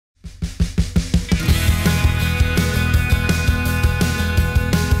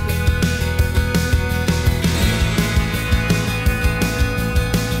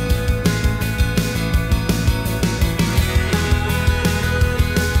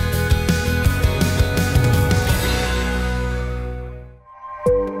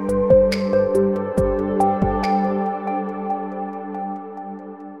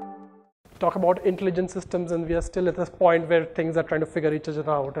about intelligent systems, and we are still at this point where things are trying to figure each other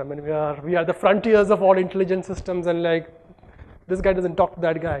out. I mean, we are the frontiers of all intelligent systems, and like, this guy doesn't talk to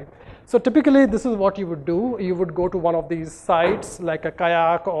that guy. So typically, this is what you would do. You would go to one of these sites, like a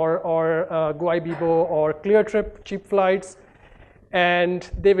Kayak or Goibibo or Cleartrip, cheap flights, and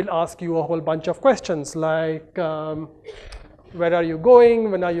they will ask you a whole bunch of questions like, where are you going?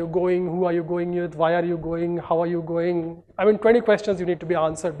 When are you going? Who are you going with? Why are you going? How are you going? I mean, 20 questions you need to be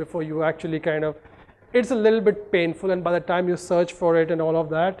answered before you actually kind of, it's a little bit painful, and by the time you search for it and all of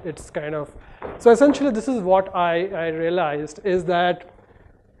that, it's kind of, so essentially this is what I realized is that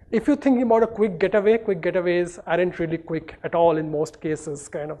if you're thinking about a quick getaways aren't really quick at all in most cases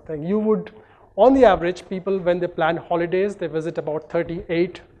kind of thing. You would, on the average, people when they plan holidays, they visit about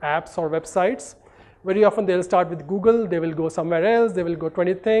 38 apps or websites. Very often they'll start with Google, they will go somewhere else, they will go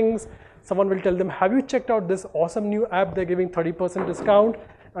 20 things. Someone will tell them, have you checked out this awesome new app, they're giving 30% discount?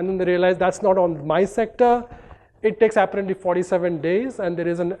 And then they realize that's not on my sector. It takes apparently 47 days, and there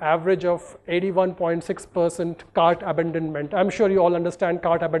is an average of 81.6% cart abandonment. I'm sure you all understand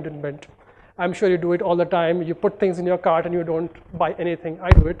cart abandonment. I'm sure you do it all the time. You put things in your cart and you don't buy anything. I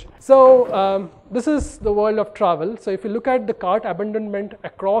do it. So this is the world of travel. So if you look at the cart abandonment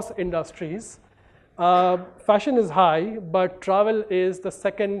across industries, fashion is high, but travel is the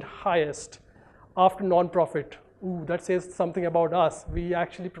second highest after non-profit. Ooh, that says something about us. We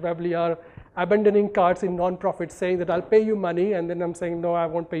actually probably are abandoning carts in non-profit, saying that I'll pay you money, and then I'm saying, no, I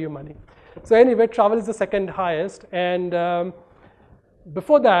won't pay you money. So anyway, travel is the second highest. And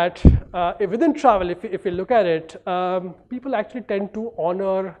before that, within travel, if you look at it, people actually tend to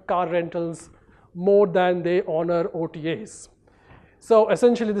honor car rentals more than they honor OTAs. So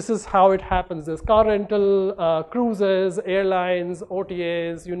essentially, this is how it happens. There's car rental, cruises, airlines,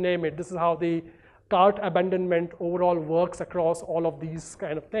 OTAs, you name it. This is how the cart abandonment overall works across all of these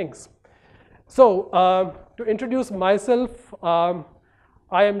kind of things. So to introduce myself,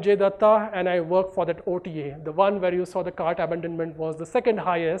 I am J. Dutta, and I work for that OTA. The one where you saw the cart abandonment was the second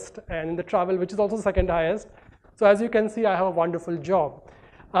highest, and in the travel, which is also the second highest. So as you can see, I have a wonderful job.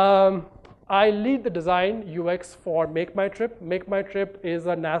 I lead the design UX for Make My Trip. Make My Trip is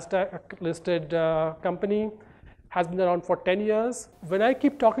a NASDAQ-listed company, has been around for 10 years. When I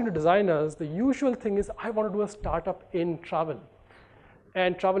keep talking to designers, the usual thing is I want to do a startup in travel.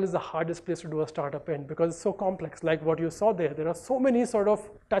 And travel is the hardest place to do a startup in because it's so complex, like what you saw there. There are so many sort of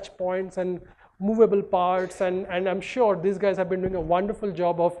touch points and movable parts, and I'm sure these guys have been doing a wonderful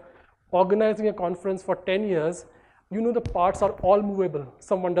job of organizing a conference for 10 years. You know, the parts are all movable.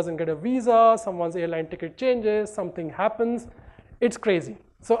 Someone doesn't get a visa, someone's airline ticket changes, something happens. It's crazy.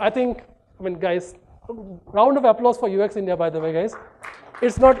 So I think, I mean, guys, round of applause for UX India, by the way, guys.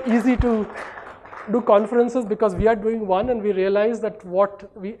 It's not easy to do conferences because we are doing one and we realize that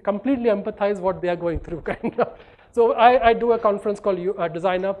we completely empathize what they are going through, kind of. So I do a conference called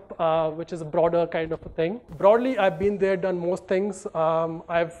Design Up, which is a broader kind of a thing. Broadly, I've been there, done most things.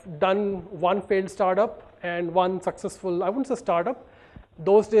 I've done one failed startup and one successful, I wouldn't say startup.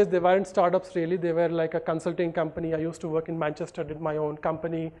 Those days, they weren't startups really. They were like a consulting company. I used to work in Manchester, did my own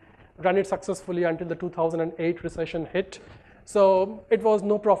company, run it successfully until the 2008 recession hit. So it was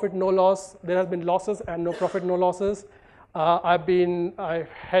no profit, no loss. There has been losses and no profit, no losses. I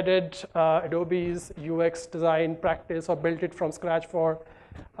headed Adobe's UX design practice, or built it from scratch for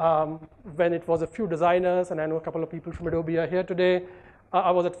when it was a few designers, and I know a couple of people from Adobe are here today. I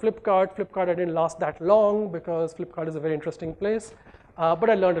was at Flipkart. Flipkart, I didn't last that long because Flipkart is a very interesting place, but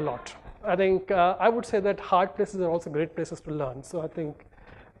I learned a lot. I think I would say that hard places are also great places to learn. So I think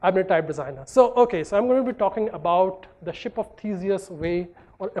I'm a type designer. So okay, so I'm going to be talking about the ship of Theseus way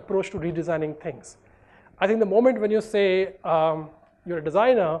or approach to redesigning things. I think the moment when you say you're a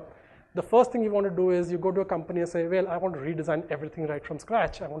designer, the first thing you want to do is you go to a company and say, well, I want to redesign everything right from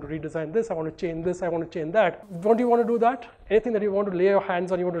scratch. I want to redesign this, I want to change this, I want to change that. Don't you want to do that? Anything that you want to lay your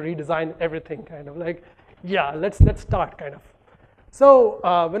hands on, you want to redesign everything, kind of like, yeah, let's start, kind of. So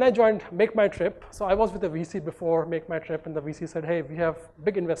when I joined Make My Trip, so I was with a VC before Make My Trip, and the VC said, hey, we have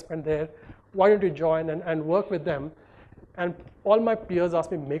big investment there. Why don't you join and work with them? And all my peers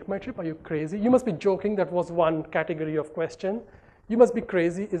asked me, Make My Trip, are you crazy? You must be joking. That was one category of question. You must be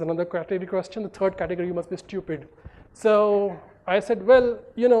crazy is another category question. The third category, you must be stupid. So I said, well,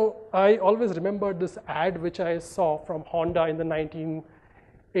 you know, I always remembered this ad which I saw from Honda in the 1980s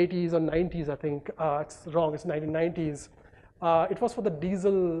or 90s, I think. It's wrong, it's 1990s. It was for the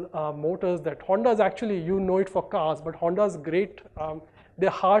diesel motors that Honda is actually, you know it for cars, but Honda's great, their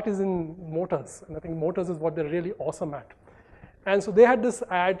heart is in motors. And I think motors is what they're really awesome at. And so they had this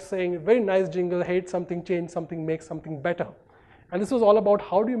ad saying, very nice jingle, hate something, change something, make something better. And this was all about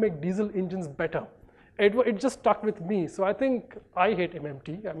how do you make diesel engines better. It just stuck with me. So I think I hate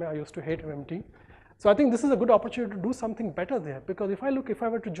MMT. I mean, I used to hate MMT. So I think this is a good opportunity to do something better there, because if I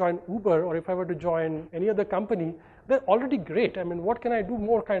were to join Uber or if I were to join any other company, they're already great. I mean, what can I do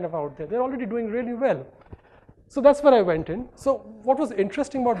more kind of out there? They're already doing really well. So that's where I went in. So what was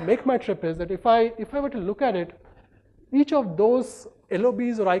interesting about Make My Trip is that if I were to look at it, each of those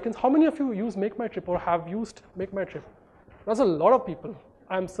LOBs or icons, how many of you use Make My Trip or have used Make My Trip? That's a lot of people.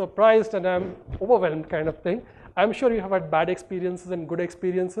 I'm surprised and I'm overwhelmed kind of thing. I'm sure you have had bad experiences and good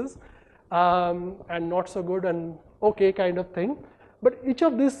experiences. And not so good and okay kind of thing. But each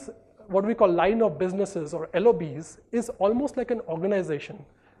of these, what we call line of businesses or LOBs, is almost like an organization.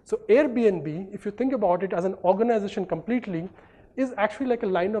 So Airbnb, if you think about it as an organization completely, is actually like a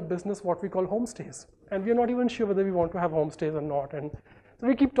line of business, what we call homestays. And we're not even sure whether we want to have homestays or not. And so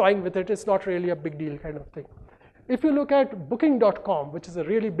we keep toying with it. It's not really a big deal kind of thing. If you look at Booking.com, which is a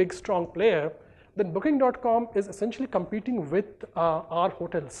really big, strong player, then Booking.com is essentially competing with our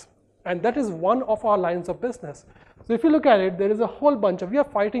hotels. And that is one of our lines of business. So if you look at it, there is a whole bunch of, we are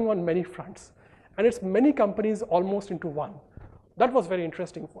fighting on many fronts. And it's many companies almost into one. That was very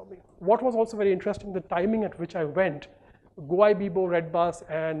interesting for me. What was also very interesting, the timing at which I went, GoIbibo, Redbus,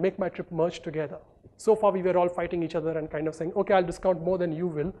 and Make My Trip merged together. So far we were all fighting each other and kind of saying, okay, I'll discount more than you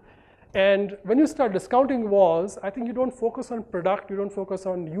will. And when you start discounting wars, I think you don't focus on product, you don't focus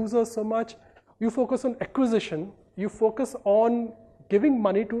on users so much, you focus on acquisition, you focus on giving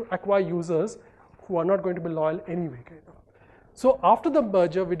money to acquire users who are not going to be loyal anyway. So after the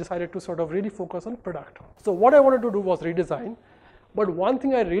merger, we decided to sort of really focus on product. So what I wanted to do was redesign, but one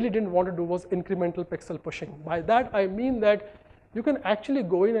thing I really didn't want to do was incremental pixel pushing. By that, I mean that you can actually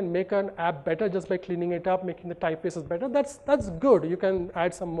go in and make an app better just by cleaning it up, making the typefaces better. That's good. You can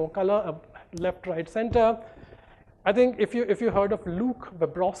add some more color, left, right, center. I think if you heard of Luke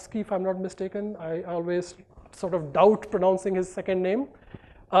Webrowski, if I'm not mistaken, I always sort of doubt pronouncing his second name.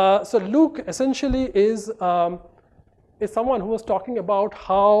 So Luke essentially is someone who was talking about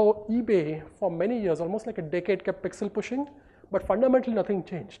how eBay for many years, almost like a decade, kept pixel pushing, but fundamentally nothing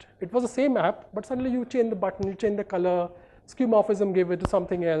changed. It was the same app, but suddenly you change the button, you change the color, skeuomorphism gave it to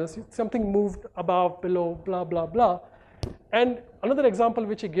something else, something moved above, below, blah, blah, blah. And another example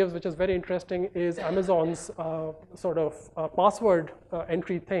which he gives, which is very interesting, is Amazon's sort of password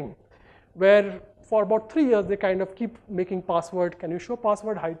entry thing, where for about 3 years, they kind of keep making password. Can you show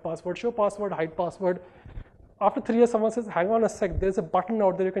password, hide password, show password, hide password. After 3 years, someone says, hang on a sec, there's a button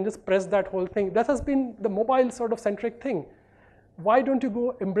out there, you can just press that whole thing. That has been the mobile sort of centric thing. Why don't you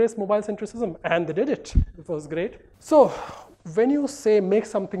go embrace mobile centricism? And they did it. It was great. So when you say make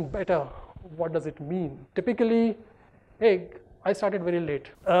something better, what does it mean? Typically, hey, I started very late.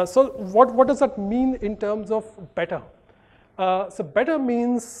 So what does that mean in terms of better? So better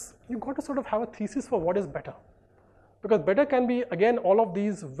means you've got to sort of have a thesis for what is better. Because better can be, again, all of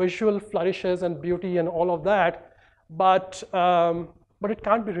these visual flourishes and beauty and all of that, but it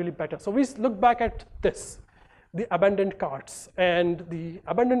can't be really better. So we look back at this, the abandoned carts. And the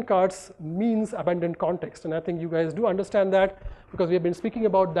abandoned carts means abandoned context. And I think you guys do understand that because we have been speaking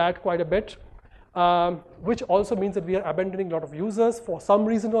about that quite a bit, which also means that we are abandoning a lot of users. For some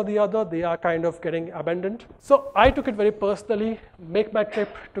reason or the other, they are kind of getting abandoned. So I took it very personally. Make My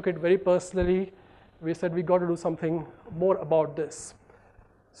Trip took it very personally. We said we got to do something more about this.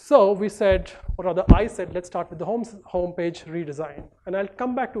 So we said, or rather I said, let's start with the homepage redesign. And I'll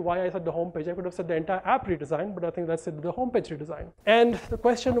come back to why I said the homepage. I could have said the entire app redesign, but I think that's the homepage redesign. And the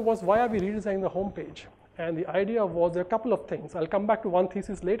question was, why are we redesigning the homepage? And the idea was there are a couple of things. I'll come back to one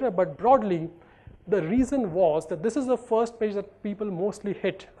thesis later, but broadly, the reason was that this is the first page that people mostly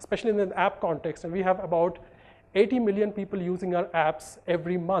hit, especially in the app context. And we have about 80 million people using our apps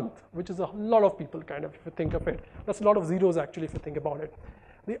every month, which is a lot of people, kind of, if you think of it. That's a lot of zeros, actually, if you think about it.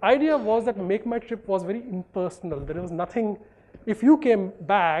 The idea was that Make My Trip was very impersonal. There was nothing, if you came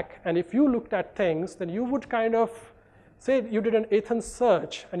back and if you looked at things, then you would kind of, say you did an Athens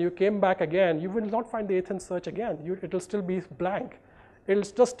search and you came back again, you will not find the Athens search again. It will still be blank. It'll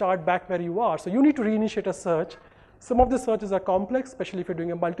just start back where you are. So you need to reinitiate a search. Some of the searches are complex, especially if you're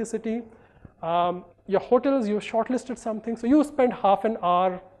doing a multi-city. Your hotels, you shortlisted something. So you spend half an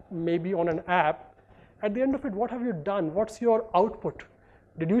hour maybe on an app. At the end of it, what have you done? What's your output?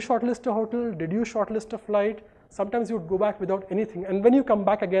 Did you shortlist a hotel? Did you shortlist a flight? Sometimes you would go back without anything. And when you come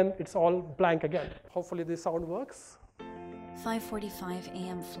back again, it's all blank again. Hopefully this sound works. 5:45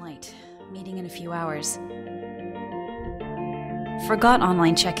 a.m. flight. Meeting in a few hours. Forgot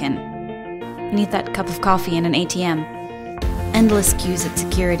online check-in. Need that cup of coffee in an ATM. Endless queues at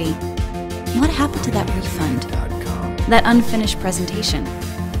security. What happened to that refund? that unfinished presentation.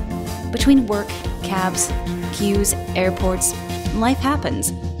 Between work, cabs, queues, airports, life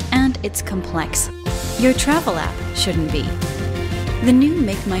happens, and it's complex. Your travel app shouldn't be. The new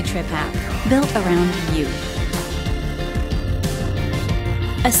Make My Trip app, built around you.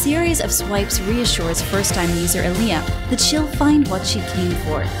 A series of swipes reassures first-time user Aliyah that she'll find what she came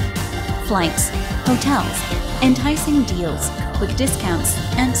for. Flights, hotels, enticing deals, quick discounts,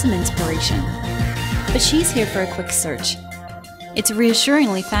 and some inspiration. But she's here for a quick search. It's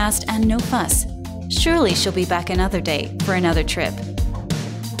reassuringly fast and no fuss. Surely she'll be back another day for another trip.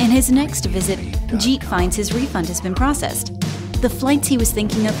 In his next visit, Jeet finds his refund has been processed. The flights he was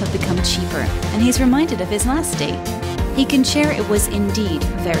thinking of have become cheaper, and he's reminded of his last stay. He can share it was indeed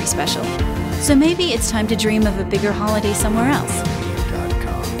very special. So maybe it's time to dream of a bigger holiday somewhere else.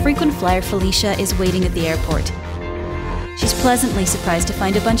 Frequent flyer Felicia is waiting at the airport. She's pleasantly surprised to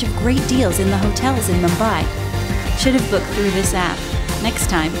find a bunch of great deals in the hotels in Mumbai. Should have booked through this app. Next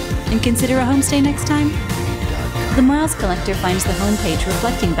time, and consider a homestay next time? The miles collector finds the homepage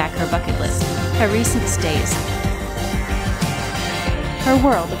reflecting back her bucket list, her recent stays, her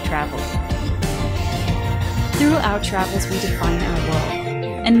world of travel. Through our travels, we define our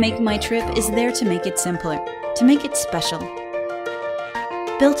world, and Make My Trip is there to make it simpler, to make it special.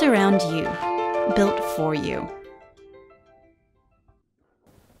 Built around you, built for you.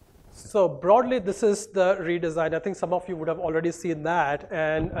 So broadly, this is the redesign. I think some of you would have already seen that,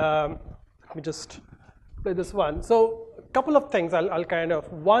 and let me just play this one. So a couple of things I'll kind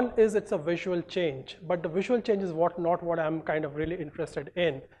of, one is it's a visual change, but the visual change is not what I'm kind of really interested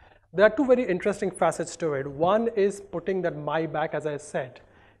in. There are two very interesting facets to it. One is putting that my back, as I said.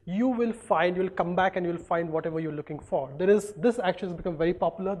 You'll come back and you'll find whatever you're looking for. This actually has become very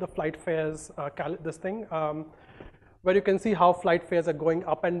popular, the flight fares, where you can see how flight fares are going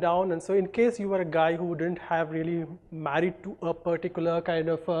up and down. And so in case you were a guy who didn't have really married to a particular kind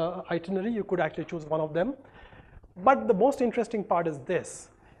of itinerary, you could actually choose one of them. But the most interesting part is this.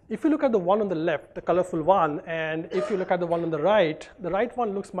 If you look at the one on the left, the colorful one, and if you look at the one on the right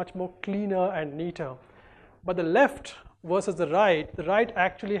one looks much more cleaner and neater. But the left versus the right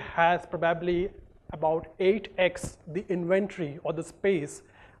actually has probably about 8x the inventory or the space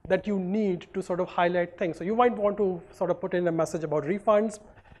that you need to sort of highlight things. So you might want to sort of put in a message about refunds,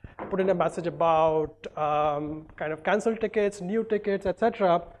 put in a message about kind of cancel tickets, new tickets,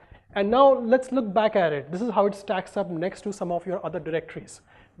 etc. And now let's look back at it. This is how it stacks up next to some of your other directories.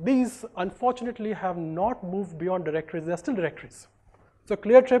 These, unfortunately, have not moved beyond directories. They're still directories. So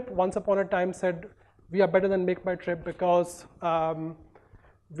ClearTrip, once upon a time, said, we are better than Make My Trip because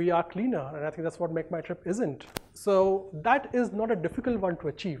we are cleaner. And I think that's what Make My Trip isn't. So that is not a difficult one to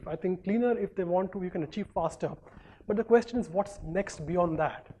achieve. I think cleaner, if they want to, you can achieve faster. But the question is, what's next beyond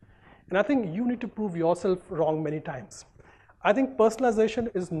that? And I think you need to prove yourself wrong many times. I think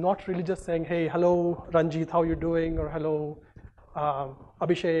personalization is not really just saying, hey, hello, Ranjit, how are you doing? Or hello,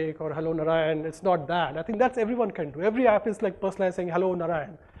 Abhishek, or hello, Narayan. It's not that. I think that's everyone can do. Every app is like personalized saying, hello,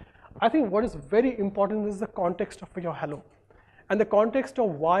 Narayan. I think what is very important is the context of your hello. And the context of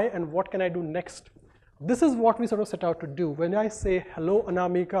why and what can I do next. This is what we sort of set out to do. When I say, hello,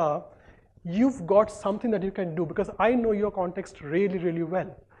 Anamika, you've got something that you can do because I know your context really, really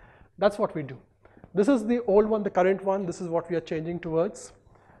well. That's what we do. This is the old one, the current one. This is what we are changing towards.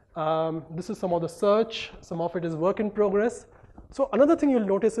 This is some of the search. Some of it is work in progress. So another thing you'll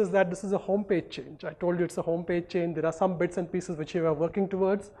notice is that this is a homepage change. I told you it's a homepage change. There are some bits and pieces which we are working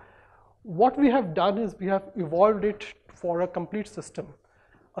towards. What we have done is we have evolved it for a complete system,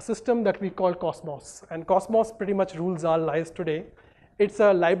 a system that we call Cosmos. And Cosmos pretty much rules our lives today. It's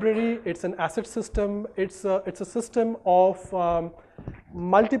a library, it's an asset system, it's a system of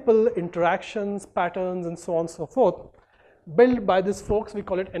multiple interactions, patterns, and so on and so forth, built by these folks. We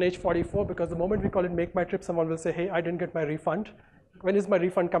call it NH44 because the moment we call it Make My Trip, someone will say, hey, I didn't get my refund. When is my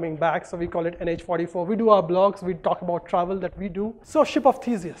refund coming back? So we call it NH44. We do our blogs, we talk about travel that we do. So Ship of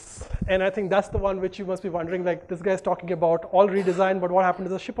Theseus, and I think that's the one which you must be wondering, like this guy's talking about all redesign, but what happened to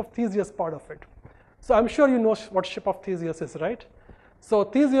the Ship of Theseus part of it? So I'm sure you know what Ship of Theseus is, right? So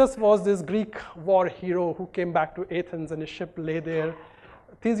Theseus was this Greek war hero who came back to Athens and his ship lay there.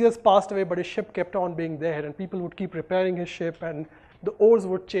 Theseus passed away, but his ship kept on being there, and people would keep repairing his ship, and the oars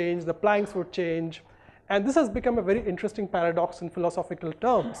would change, the planks would change. And this has become a very interesting paradox in philosophical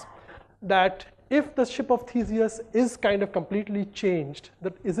terms, that if the ship of Theseus is kind of completely changed,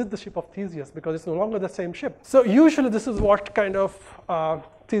 that is it the ship of Theseus? Because it's no longer the same ship. So usually this is what kind of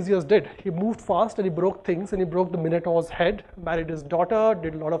Theseus did. He moved fast and he broke things, and he broke the Minotaur's head, married his daughter,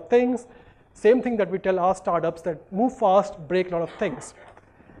 did a lot of things. Same thing that we tell our startups, that move fast, break a lot of things.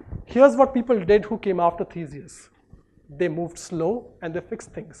 Here's what people did who came after Theseus. they moved slow, and they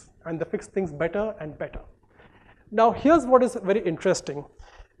fixed things, and they fixed things better and better. Now, here's what is very interesting,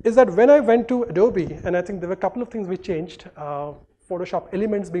 is that when I went to Adobe, and I think there were a couple of things we changed, Photoshop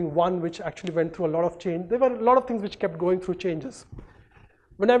Elements being one which actually went through a lot of change. There were a lot of things which kept going through changes.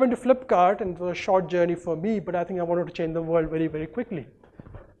 When I went to Flipkart, and it was a short journey for me, but I think I wanted to change the world very, very quickly.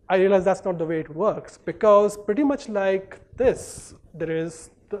 I realized that's not the way it works, because pretty much like this, there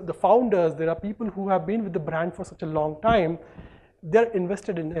is the founders, there are people who have been with the brand for such a long time, they're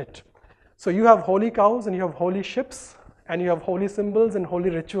invested in it. So you have holy cows, and you have holy ships, and you have holy symbols and holy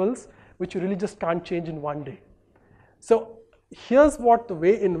rituals, which you really just can't change in one day. So here's what the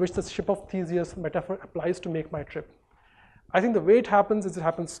way in which the ship of Theseus metaphor applies to Make My Trip. I think the way it happens is it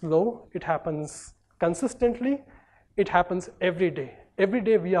happens slow, it happens consistently, it happens every day. Every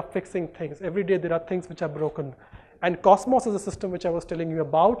day we are fixing things. Every day there are things which are broken. And Cosmos as a system which I was telling you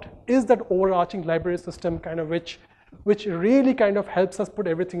about is that overarching library system kind of which really kind of helps us put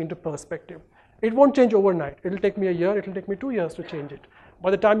everything into perspective. It won't change overnight. It'll take me a year, it'll take me 2 years to change it.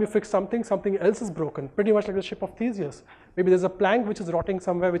 By the time you fix something, something else is broken, pretty much like the ship of Theseus. Maybe there's a plank which is rotting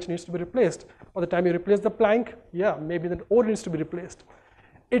somewhere which needs to be replaced. By the time you replace the plank, yeah, maybe the oar needs to be replaced.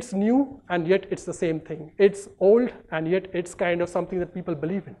 It's new, and yet it's the same thing. It's old, and yet it's kind of something that people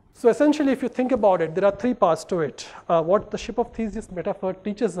believe in. So essentially, if you think about it, there are 3 parts to it. What the ship of Theseus metaphor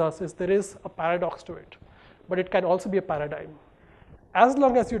teaches us is there is a paradox to it, but it can also be a paradigm. As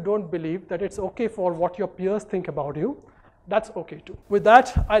long as you don't believe that it's okay for what your peers think about you, that's okay too. With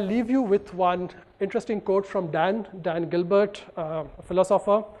that, I leave you with one interesting quote from Dan Gilbert, a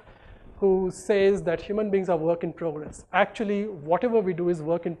philosopher, who says that human beings are work in progress. Actually, whatever we do is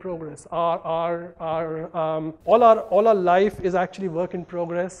work in progress. All our life is actually work in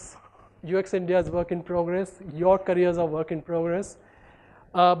progress. UX India is work in progress. Your careers are work in progress.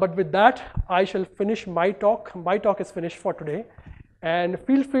 But with that, I shall finish my talk. My talk is finished for today. And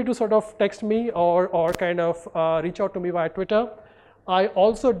feel free to sort of text me or kind of reach out to me via Twitter. I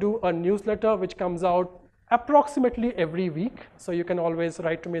also do a newsletter which comes out approximately every week. So you can always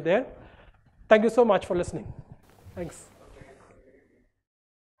write to me there. Thank you so much for listening. Thanks.